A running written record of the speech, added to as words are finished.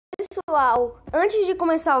Pessoal, antes de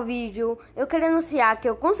começar o vídeo, eu queria anunciar que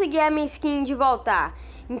eu consegui a minha skin de voltar.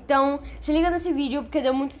 Então, se liga nesse vídeo porque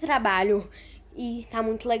deu muito trabalho e tá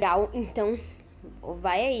muito legal. Então,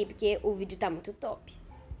 vai aí porque o vídeo tá muito top.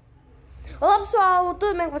 Olá pessoal,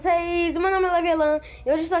 tudo bem com vocês? Meu nome é Levelan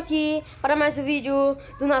e hoje estou aqui para mais um vídeo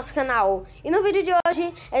do nosso canal. E no vídeo de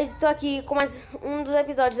hoje, eu estou aqui com mais um dos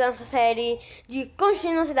episódios da nossa série de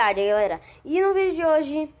Construindo, cidade, galera. E no vídeo de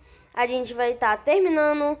hoje, a gente vai estar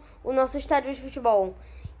terminando o nosso estádio de futebol.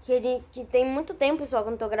 Que tem muito tempo, pessoal, que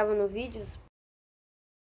eu não tô gravando vídeos.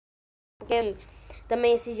 Porque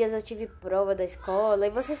também esses dias eu tive prova da escola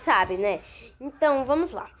e você sabe, né? Então,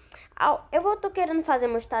 vamos lá. Tô querendo fazer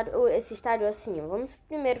esse estádio assim, ó. Vamos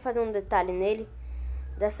primeiro fazer um detalhe nele.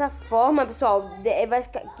 Dessa forma, pessoal,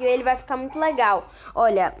 ele vai ficar muito legal.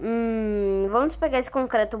 Olha, vamos pegar esse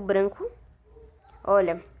concreto branco.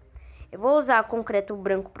 Olha, eu vou usar concreto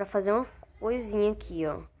branco pra fazer uma coisinha aqui,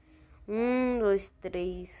 ó. 1, 2,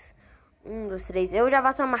 3. 1, 2, 3. Eu já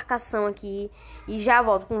faço uma marcação aqui e já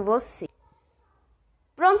volto com você.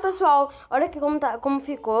 Pronto, pessoal. Olha aqui como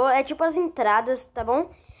ficou. É tipo as entradas, tá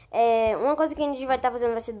bom? Uma coisa que a gente vai estar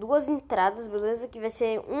fazendo vai ser duas entradas, beleza? Que vai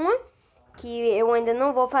ser uma que eu ainda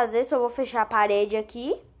não vou fazer, só vou fechar a parede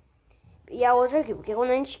aqui. E a outra aqui, porque quando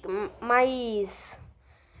a gente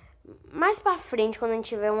mais pra frente, quando a gente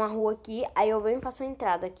tiver uma rua aqui, aí eu venho e faço uma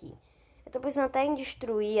entrada aqui. Eu tô pensando até em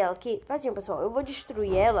destruir ela aqui. Faz assim, pessoal, eu vou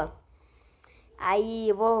destruir ela. Aí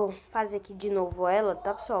eu vou fazer aqui de novo ela,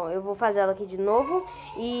 tá, pessoal? Eu vou fazer ela aqui de novo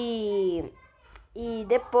e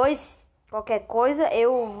depois, qualquer coisa,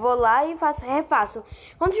 eu vou lá e refaço.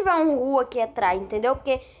 Quando tiver uma rua aqui atrás, entendeu?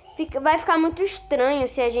 Porque vai ficar muito estranho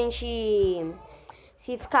se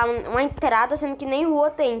ficar uma entrada, sendo que nem rua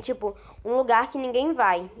tem, tipo, um lugar que ninguém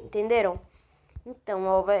vai, entenderam? Então,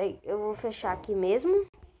 ó, eu vou fechar aqui mesmo,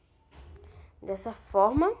 dessa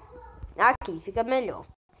forma. Aqui, fica melhor.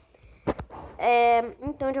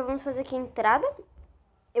 Então, já vamos fazer aqui a entrada.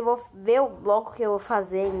 Eu vou ver o bloco que eu vou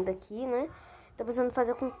fazer ainda aqui, né? Tô pensando em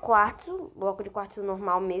fazer com quartzo, bloco de quartzo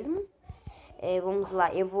normal mesmo. Vamos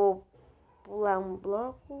lá, eu vou pular um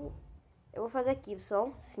bloco. Eu vou fazer aqui,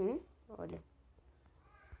 pessoal, sim, olha.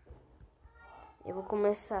 Eu vou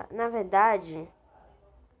começar, na verdade,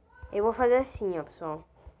 eu vou fazer assim, ó, pessoal.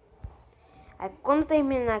 Aí, quando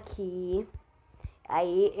terminar aqui,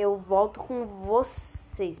 aí eu volto com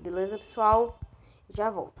vocês, beleza, pessoal? Já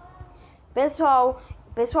volto. Pessoal,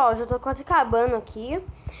 já tô quase acabando aqui.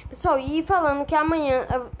 Pessoal, e falando que amanhã,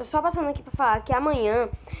 só passando aqui pra falar que amanhã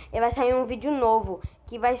vai sair um vídeo novo,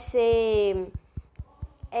 que vai ser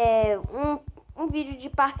um vídeo de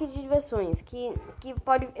parque de diversões,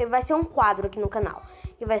 vai ser um quadro aqui no canal,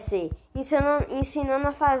 que vai ser ensinando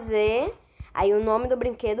a fazer, aí o nome do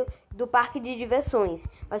brinquedo do parque de diversões.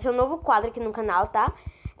 Vai ser um novo quadro aqui no canal, tá?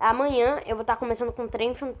 Amanhã eu vou estar começando com o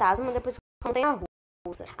trem fantasma, depois com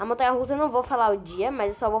montanha-russa. A montanha-russa eu não vou falar o dia,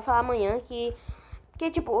 mas eu só vou falar amanhã que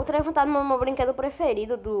tipo, o trem fantasma é o meu brinquedo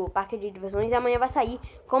preferido do parque de diversões. E amanhã vai sair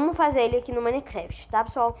como fazer ele aqui no Minecraft, tá,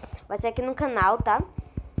 pessoal? Vai ser aqui no canal, tá?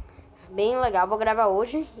 Bem legal, vou gravar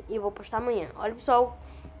hoje e vou postar amanhã. Olha, pessoal,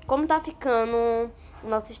 como tá ficando o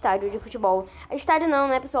nosso estádio de futebol. Estádio não,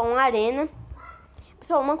 né, pessoal? Uma arena.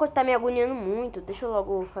 Pessoal, uma coisa que tá me agoniando muito. Deixa eu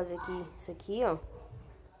logo fazer aqui, isso aqui, ó.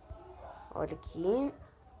 Olha aqui.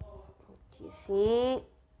 Aqui sim.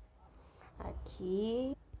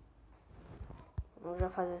 Aqui. Vamos já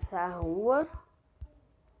fazer essa rua.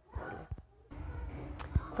 Olha.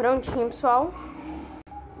 Prontinho, pessoal.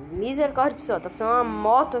 Misericórdia, pessoal. Tá passando uma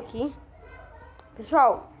moto aqui.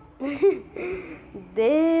 Pessoal.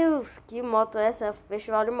 Deus, que moto é essa?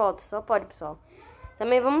 Festival de moto. Só pode, pessoal.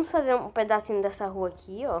 Também vamos fazer um pedacinho dessa rua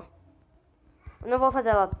aqui, ó. Eu não vou fazer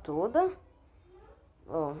ela toda.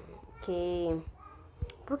 Ó. Porque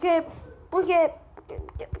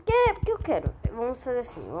eu quero. Vamos fazer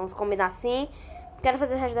assim. Vamos combinar assim. Quero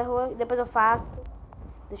fazer o resto da rua. Depois eu faço.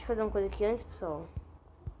 Deixa eu fazer uma coisa aqui antes, pessoal.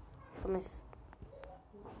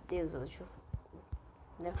 Deus, deixa eu...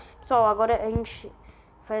 Pessoal, agora a gente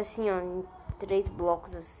faz assim, ó, em 3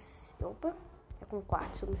 blocos assim. Opa, é com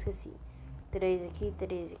quartzo, eu me esqueci. 3 aqui,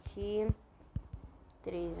 3 aqui,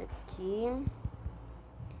 3 aqui.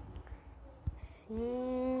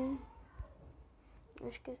 Sim.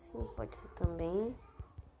 Acho que assim pode ser também.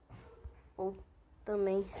 Ou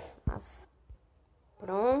também assim.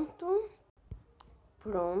 Pronto.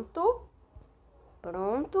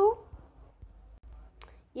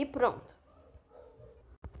 E pronto.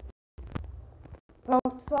 Pronto,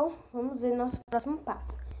 pessoal. Vamos ver nosso próximo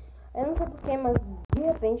passo. Eu não sei porquê, mas de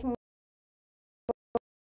repente eu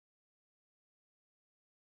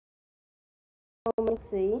não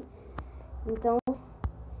sei. Então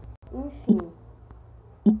Enfim.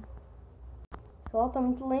 Só tá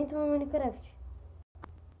muito lento no Minecraft.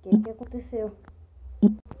 O que aconteceu?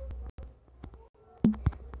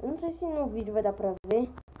 Eu não sei se no vídeo vai dar pra ver,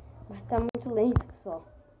 mas tá muito lento, pessoal.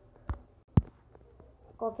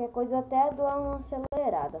 Qualquer coisa até dou uma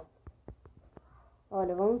acelerada.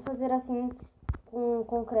 Olha, vamos fazer assim com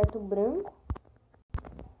concreto branco.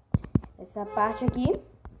 Essa parte aqui.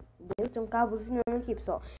 Deus, tem um carro buzinando aqui,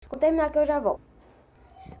 pessoal. Quando terminar aqui eu já volto.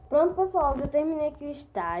 Pronto, pessoal, já terminei aqui o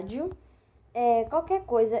estádio. Qualquer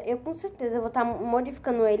coisa, eu com certeza vou estar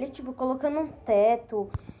modificando ele, tipo, colocando um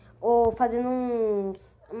teto ou fazendo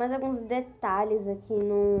mais alguns detalhes aqui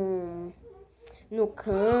no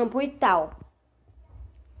campo e tal.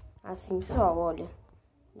 Assim, pessoal, olha,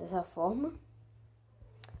 dessa forma.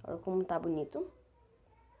 Olha como tá bonito.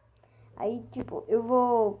 Aí, tipo, eu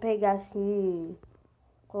vou pegar assim,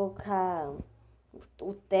 colocar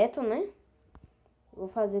o teto, né? Vou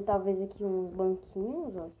fazer talvez aqui uns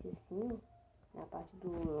banquinhos, ó, assim, na parte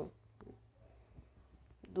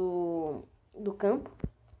do campo.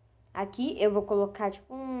 Aqui eu vou colocar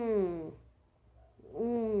tipo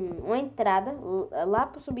uma entrada lá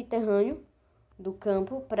pro subterrâneo do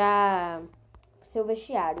campo para seu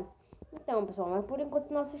vestiário. Então, pessoal, mas por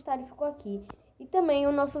enquanto nosso estádio ficou aqui. E também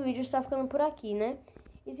o nosso vídeo está ficando por aqui, né?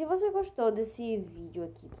 E se você gostou desse vídeo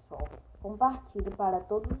aqui, pessoal, compartilhe para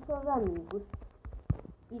todos os seus amigos.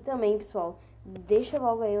 E também, pessoal, deixa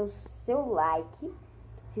logo aí o seu like,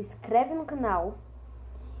 se inscreve no canal,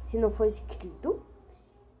 se não for inscrito,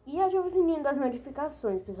 e ativa o sininho das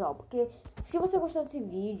notificações, pessoal, porque se você gostou desse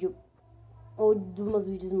vídeo, ou dos meus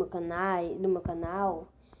vídeos do meu canal,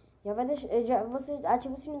 você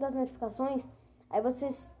ativa o sininho das notificações, aí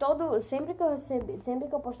sempre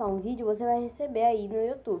que eu postar um vídeo, você vai receber aí no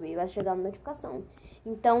YouTube, e vai chegar uma notificação.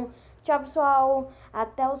 Então, tchau, pessoal,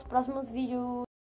 até os próximos vídeos.